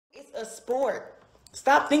a sport.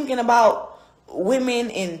 Stop thinking about women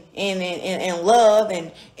and love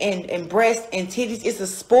and breasts and titties. It's a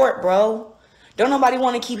sport, bro. Don't nobody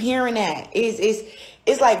want to keep hearing that.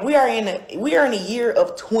 It's like we are in a year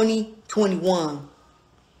of 2021.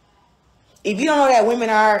 If you don't know that women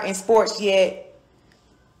are in sports yet,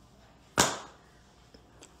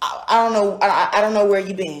 I don't know. I don't know where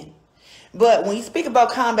you've been. But when you speak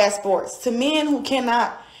about combat sports, to men who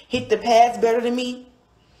cannot hit the pads better than me,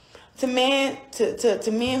 to men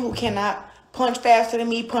who cannot punch faster than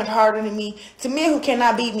me, punch harder than me, to men who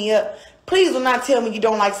cannot beat me up, please do not tell me you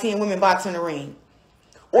don't like seeing women box in the ring,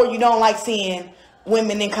 or you don't like seeing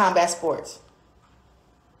women in combat sports.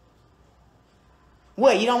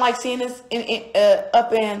 What, you don't like seeing this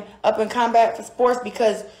up in combat for sports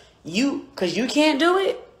because you can't do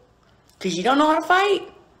it? Because you don't know how to fight?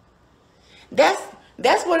 That's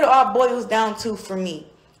what it all boils down to for me.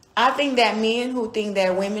 I think that men who think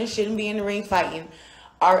that women shouldn't be in the ring fighting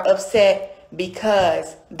are upset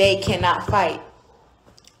because they cannot fight.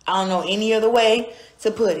 I don't know any other way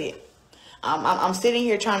to put it. I'm sitting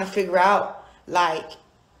here trying to figure out, like,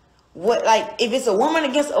 what, like, if it's a woman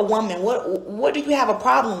against a woman, what do you have a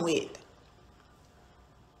problem with?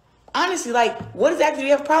 Honestly, like, what exactly do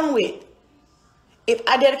you have a problem with? If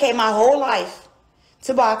I dedicate my whole life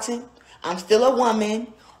to boxing, I'm still a woman,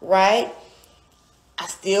 right? I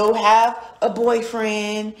still have a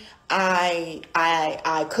boyfriend. I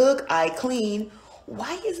cook, I clean.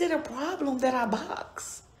 Why is it a problem that I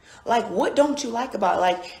box? Like, what don't you like about it?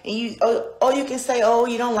 Like, and you can say, oh,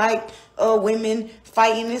 you don't like women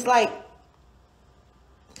fighting. It's like,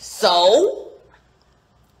 so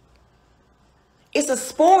it's a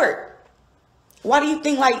sport. Why do you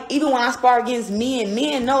think, like, even when I spar against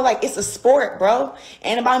men know, like, it's a sport, bro.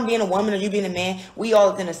 And if I'm being a woman or you being a man, we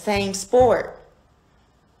all in the same sport.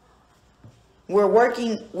 We're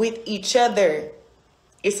working with each other.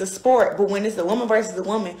 It's a sport. But when it's a woman versus a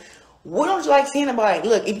woman, what don't you like seeing about it?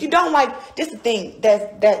 Look, if you don't like, this is the thing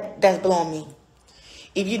that's blowing me.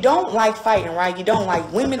 If you don't like fighting, right? You don't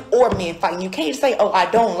like women or men fighting. You can't say, oh, I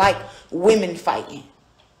don't like women fighting.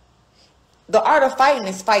 The art of fighting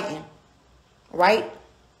is fighting, right?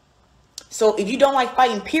 So if you don't like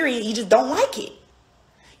fighting, period, you just don't like it.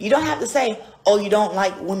 You don't have to say, oh, you don't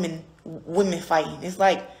like women fighting. It's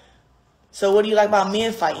like, so what do you like about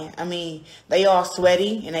men fighting? I mean, they all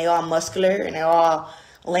sweaty and they all muscular and they all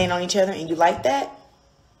laying on each other, and you like that?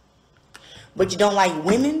 But you don't like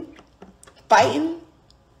women fighting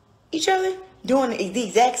each other, doing the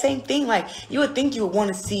exact same thing? Like, you would think you would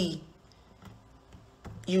want to see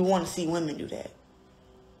women do that.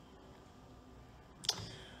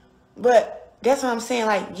 But that's what I'm saying.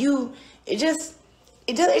 Like, it just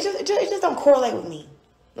don't correlate with me.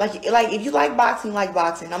 Like if you like boxing,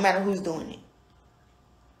 no matter who's doing it.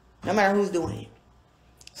 No matter who's doing it.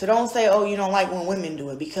 So don't say, oh, you don't like when women do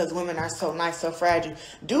it because women are so nice, so fragile.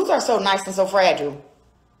 Dudes are so nice and so fragile.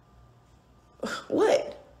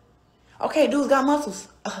 What? Okay, dudes got muscles.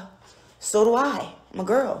 So do I. I'm a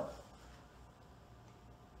girl.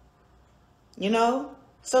 You know?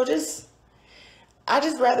 So I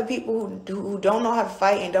just rather people who don't know how to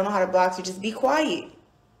fight and don't know how to box, you just be quiet.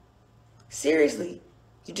 Seriously.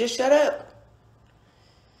 You just shut up.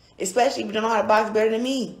 Especially if you don't know how to box better than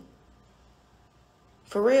me.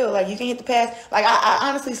 For real. Like, you can hit the pads. Like, I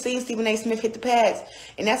honestly seen Stephen A. Smith hit the pads.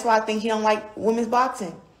 And that's why I think he don't like women's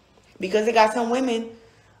boxing. Because they got some women,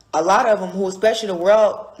 a lot of them, who, especially the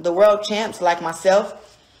world champs like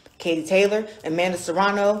myself, Katie Taylor, Amanda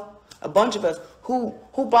Serrano, a bunch of us, who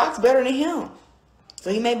box better than him.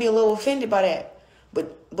 So he may be a little offended by that.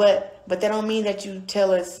 But that don't mean that you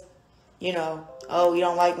tell us, you know, oh, you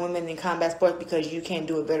don't like women in combat sports because you can't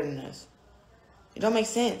do it better than us. It don't make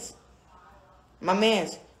sense. My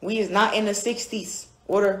mans, we is not in the 60s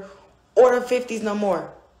or the 50s no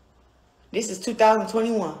more. This is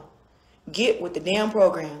 2021. Get with the damn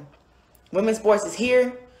program. Women's sports is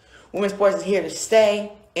here. Women's sports is here to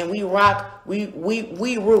stay. And we rock. We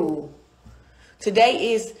rule.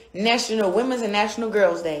 Today is National Women's and National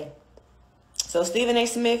Girls Day. So Stephen A.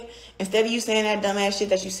 Smith, instead of you saying that dumbass shit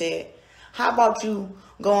that you said, how about you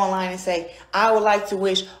go online and say, I would like to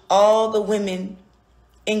wish all the women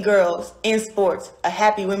and girls in sports a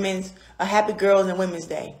happy Girls and Women's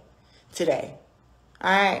Day today.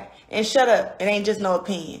 All right? And shut up. It ain't just no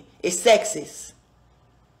opinion. It's sexist.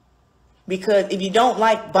 Because if you don't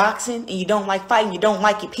like boxing and you don't like fighting, you don't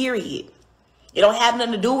like it, period. It don't have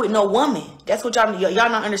nothing to do with no woman. That's what y'all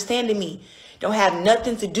not understanding me. Don't have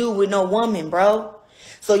nothing to do with no woman, bro.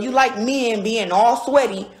 So you like men being all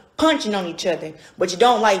sweaty, punching on each other, but you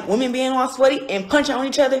don't like women being all sweaty and punching on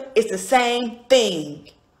each other. It's the same thing.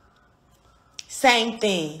 Same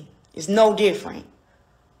thing. It's no different.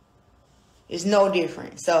 It's no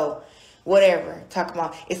different. So, whatever. Talk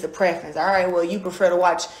about it's a preference. All right, well, you prefer to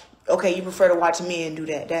watch, okay, you prefer to watch men do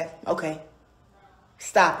that. Okay.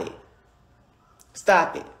 Stop it.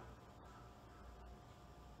 Stop it.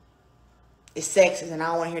 It's sexist, and I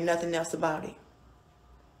don't want to hear nothing else about it.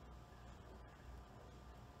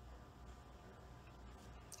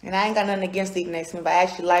 And I ain't got nothing against Stephen A. Smith. I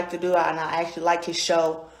actually like to do it, and I actually like his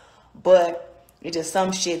show. But it's just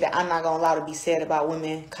some shit that I'm not going to allow to be said about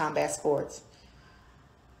women combat sports.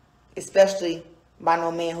 Especially by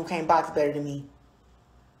no man who can't box better than me.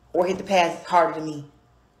 Or hit the pass harder than me.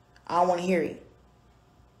 I don't want to hear it.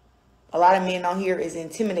 A lot of men on here is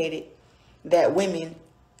intimidated that women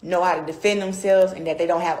know how to defend themselves and that they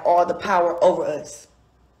don't have all the power over us.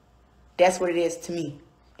 That's what it is to me.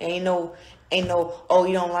 Ain't no, oh,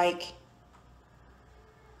 you don't like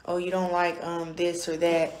this or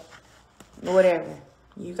that. Whatever.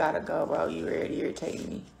 You gotta go, bro. You already irritating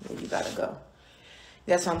me. You gotta go.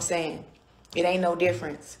 That's what I'm saying. It ain't no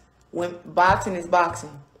difference. When boxing is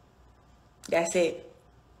boxing. That's it.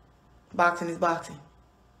 Boxing is boxing.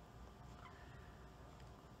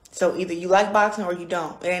 So either you like boxing or you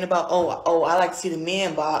don't. It ain't about, oh, I like to see the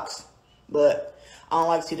men box, but I don't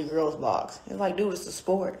like to see the girls box. It's like, dude, it's a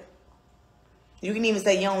sport. You can even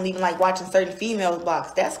say you don't even like watching certain females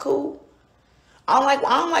box. That's cool. I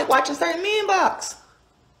don't like watching certain men box.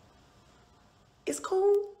 It's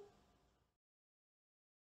cool.